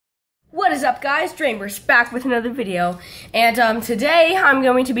What is up, guys? Dreamers back with another video, and today I'm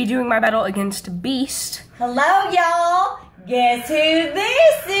going to be doing my battle against Beast. Hello, y'all. Guess who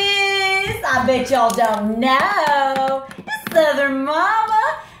this is? I bet y'all don't know. It's Southern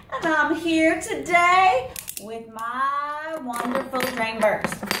Mama, and I'm here today with my wonderful Dreamers.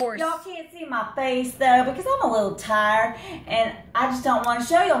 Of course. Y'all can't see my face though because I'm a little tired, and I just don't want to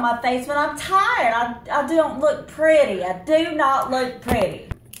show y'all my face when I'm tired. I don't look pretty. I do not look pretty.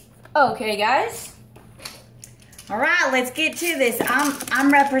 Okay, guys. All right, let's get to this.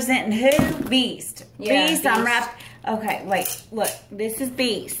 I'm representing who? Beast. Yeah, Beast. Okay, wait. Look, this is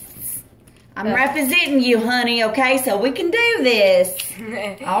Beast. I'm Okay. representing you, honey. Okay, so we can do this.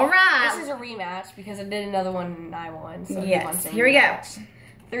 All right. This is a rematch because I did another one and I won. So Yes. Here we go.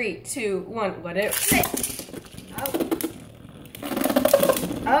 3, 2, 1. What it?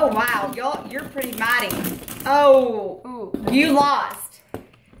 Oh wow, y'all, you're pretty mighty. Oh, Ooh. You lost.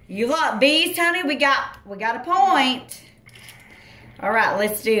 You lost, Beast, honey. We got a point. All right,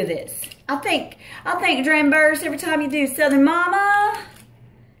 let's do this. I think Dream Burst every time you do Southern Mama.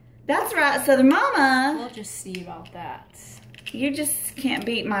 That's right, Southern Mama. We'll just see about that. You just can't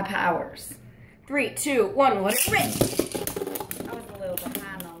beat my powers. 3, 2, 1. What it? I was a little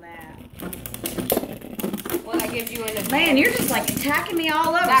behind on that. Well, that gives you an advantage. Man, you're just like attacking me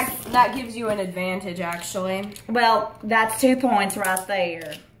all over. That gives you an advantage, actually. Well, that's 2 points right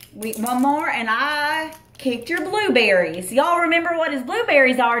there. One more, and I kicked your blueberries. Y'all remember what his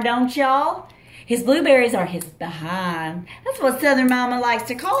blueberries are, don't y'all? His blueberries are his behind. That's what Southern Mama likes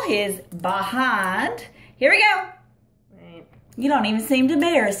to call his behind. Here we go. Right. You don't even seem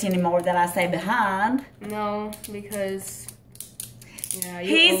embarrassed anymore that I say behind. No, because yeah,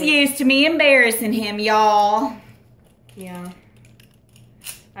 He's used to me embarrassing him, y'all. Yeah.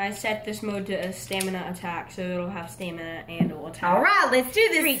 I set this mode to a stamina attack, so it'll have stamina and it will attack. All right, let's do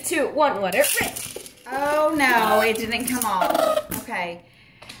this. 3, 2, 1, let it rip. Oh no, it didn't come off. Okay.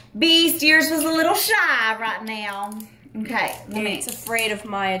 Beast, yours was a little shy right now. Okay, It's afraid of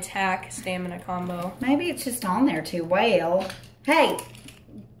my attack stamina combo. Maybe it's just on there too well. Hey,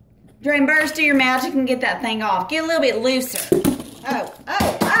 Dream Burst, do your magic and get that thing off. Get a little bit looser.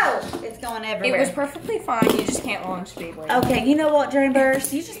 Oh, it's going everywhere. It was perfectly fine, you just can't launch Beyblade. Okay, you know what, Dream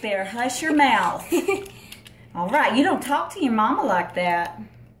Burst? You just better hush your mouth. All right, you don't talk to your mama like that.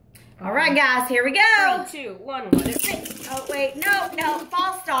 All right, guys, here we go. 3, 2, 1, let it rip. Oh, wait, no,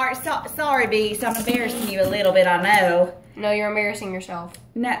 false start. Sorry, Beast, I'm embarrassing you a little bit, I know. No, you're embarrassing yourself.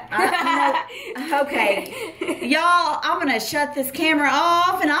 No, okay. Y'all, I'm going to shut this camera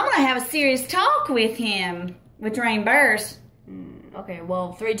off, and I'm going to have a serious talk with him, with Dream Burst. Okay,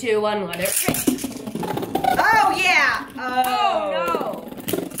 well, 3, 2, 1, let it rip. Oh, yeah. Oh,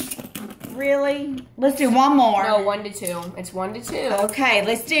 no. Really? Let's do one more. No, 1 to 2. It's 1 to 2. Okay,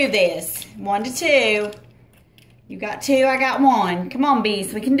 let's do this. 1 to 2. You got 2, I got 1. Come on,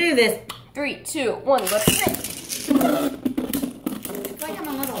 Beast, we can do this. 3, 2, 1, let it rip. It's like I'm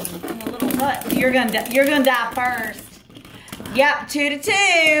in a little hut. You're gonna die first. Yep, 2 to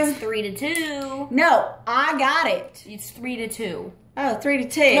 2. 3 to 2. No, I got it. It's 3 to 2. Oh, 3 to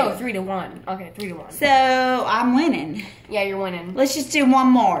 2. No, 3 to 1. Okay, 3 to 1. So I'm winning. Yeah, you're winning. Let's just do one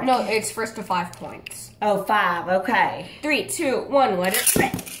more. No, it's first to 5 points. Oh, 5. Okay. 3, 2, 1, let it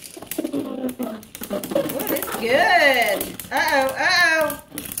rip. Ooh, this is good. Oh.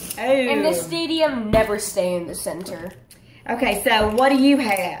 And this stadium never stay in the center. Okay, so what do you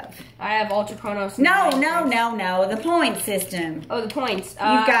have? I have Ultra Chronos. No. The point system. Oh, the points. You've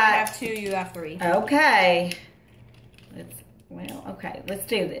got. I have 2, you have 3. Okay. Let's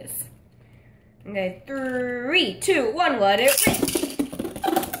do this. Okay, 3, 2, 1, let it rip.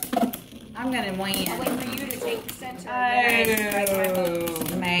 I'm gonna win. I'll wait for you to take the center.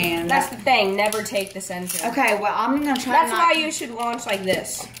 Oh, man. That's the thing, never take the center. Okay, well, I'm gonna try. That's why you should launch like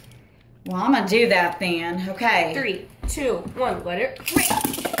this. Well, I'm gonna do that then. Okay. 3, 2, 1, let it rip.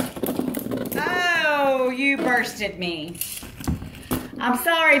 Oh, you bursted me. I'm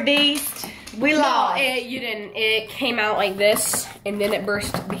sorry, Beast. We lost. No, you didn't. It came out like this, and then it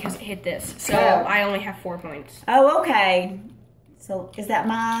burst because it hit this. So Oh. I only have 4 points. Oh, okay. So, is that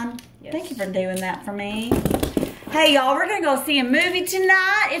mine? Yes. Thank you for doing that for me. Hey, y'all, we're going to go see a movie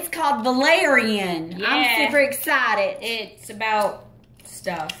tonight. It's called Valerian. Yeah. I'm super excited. It's about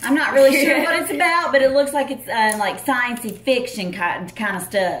stuff. I'm not really sure what it's about, but it looks like it's like science-y fiction kind of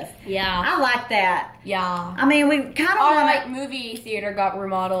stuff. Yeah. I like that. Yeah. I mean, we kind of Our want like movie theater got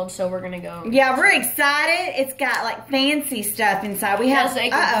remodeled, so we're gonna go. Yeah, we're excited. It's got like fancy stuff inside. We It have has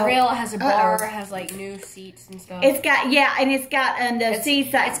like a grill, it has a bar, it has like new seats and stuff. It's got and it's got the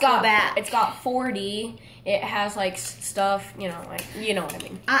seats that it's go got back. It's got 4D, it has like stuff, you know, like you know what I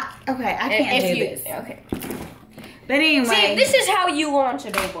mean. Okay, I can't do this. Okay. But anyway. See, this is how you launch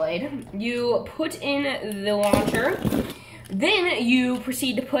a Beyblade. You put in the launcher, then you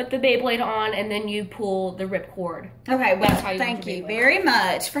proceed to put the Beyblade on, and then you pull the ripcord. Okay, well, thank you very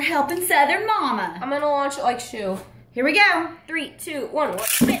much for helping Southern Mama. I'm gonna launch it like Shoe. Here we go. 3, 2, 1.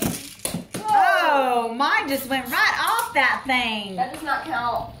 Oh, mine just went right off that thing. That does not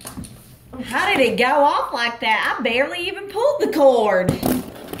count. How did it go off like that? I barely even pulled the cord.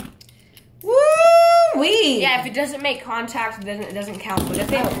 Woo-wee. Yeah, if it doesn't make contact, then it doesn't count. But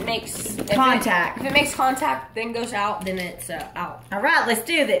if it makes contact, if it makes contact, then goes out, then it's out. All right, let's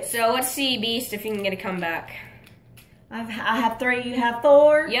do this. So let's see, Beast, if you can get a comeback. I have 3. You have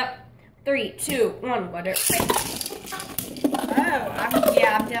 4. Yep. 3, 2, 1. Let it.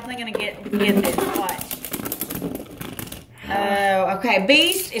 I'm definitely gonna get this. Watch. Oh, okay.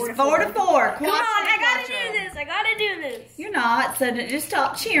 Beast is 4 to 4. Come on, I gotta do this. I gotta do this. You're not, so just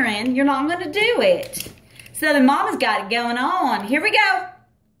stop cheering. You're not gonna do it. Southern Mama's got it going on. Here we go.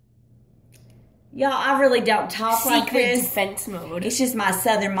 Y'all, I really don't talk like this. Defense mode. It's just my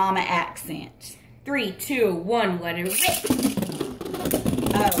Southern Mama accent. 3, 2, 1. Let it rip.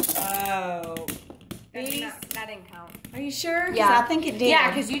 Oh. That didn't count. Are you sure? Yeah. I think it did. Yeah,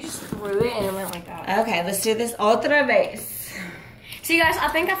 because you just threw it and it went like that. Okay, let's do this otra vez. See, guys, I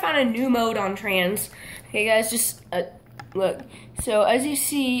think I found a new mode on trans. Okay, guys, just look. So, as you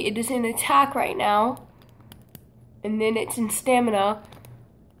see, it is in attack right now. And then it's in stamina.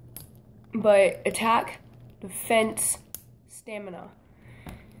 But attack, defense, stamina.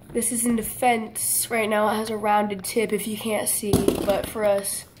 This is in defense right now. It has a rounded tip if you can't see. But for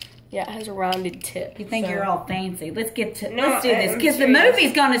us, yeah, it has a rounded tip. You think you're all fancy. Let's do this. No, Because the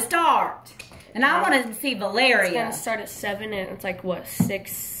movie's going to start. And I want to see Valeria. It's going to start at 7 and it's like, what,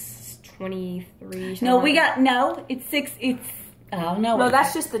 6:23? No, it's 6, oh, no. No,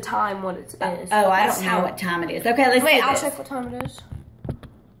 that's just the time what it is. Oh, I don't know what time it is. Okay, let's Wait, do I'll this. check what time it is.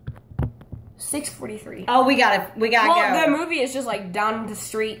 6:43. Oh, we gotta go. The movie is just like down the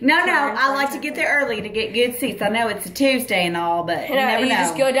street. No, I like to get there early to get good seats. I know it's a Tuesday and all, but you never know. You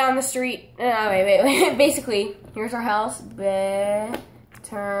just go down the street. Wait. Basically, here's our house.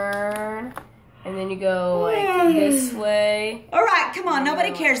 Turn. And then you go like this way. All right, come on.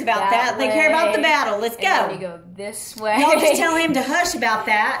 Nobody cares about that. They care about the battle. Let's go. And then you go this way. Y'all just tell him to hush about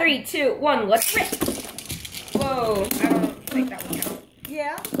that. 3, 2, 1. Let's rip. Whoa. I don't think that would count.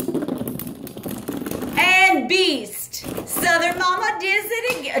 Yeah. And Beast. Southern Mama does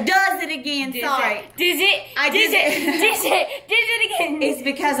it again. Sorry. Does it again. It's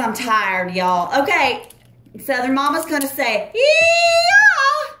because I'm tired, y'all. Okay. Southern Mama's going to say, yeah.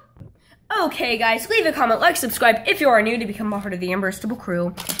 Okay, guys, leave a comment, like, subscribe if you are new to become a part of the Irresistible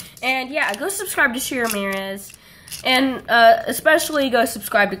crew. And yeah, go subscribe to Shira Ramirez. And especially go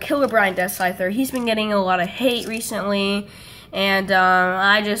subscribe to Killer Brian Death Scyther. He's been getting a lot of hate recently. And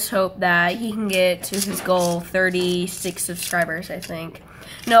I just hope that he can get to his goal, 36 subscribers, I think.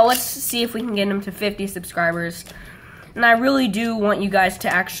 No, let's see if we can get him to 50 subscribers. And I really do want you guys to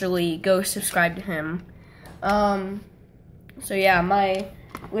actually go subscribe to him. So yeah, my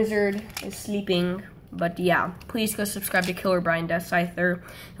wizard is sleeping, but yeah, please go subscribe to Killer Brian Death Scyther.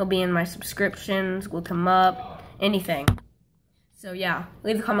 He'll be in my subscriptions, look him up, anything. So yeah,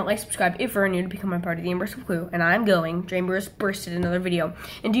 leave a comment, like, subscribe if you're new to become a part of the Irresistible crew. And I'm going. Dreamburst bursted another video.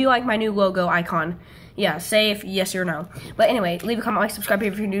 And do you like my new logo icon? Yeah, say if yes or no. But anyway, leave a comment, like, subscribe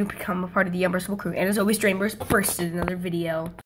if you're new to become a part of the Irresistible crew. And as always, Dreamburst bursted another video.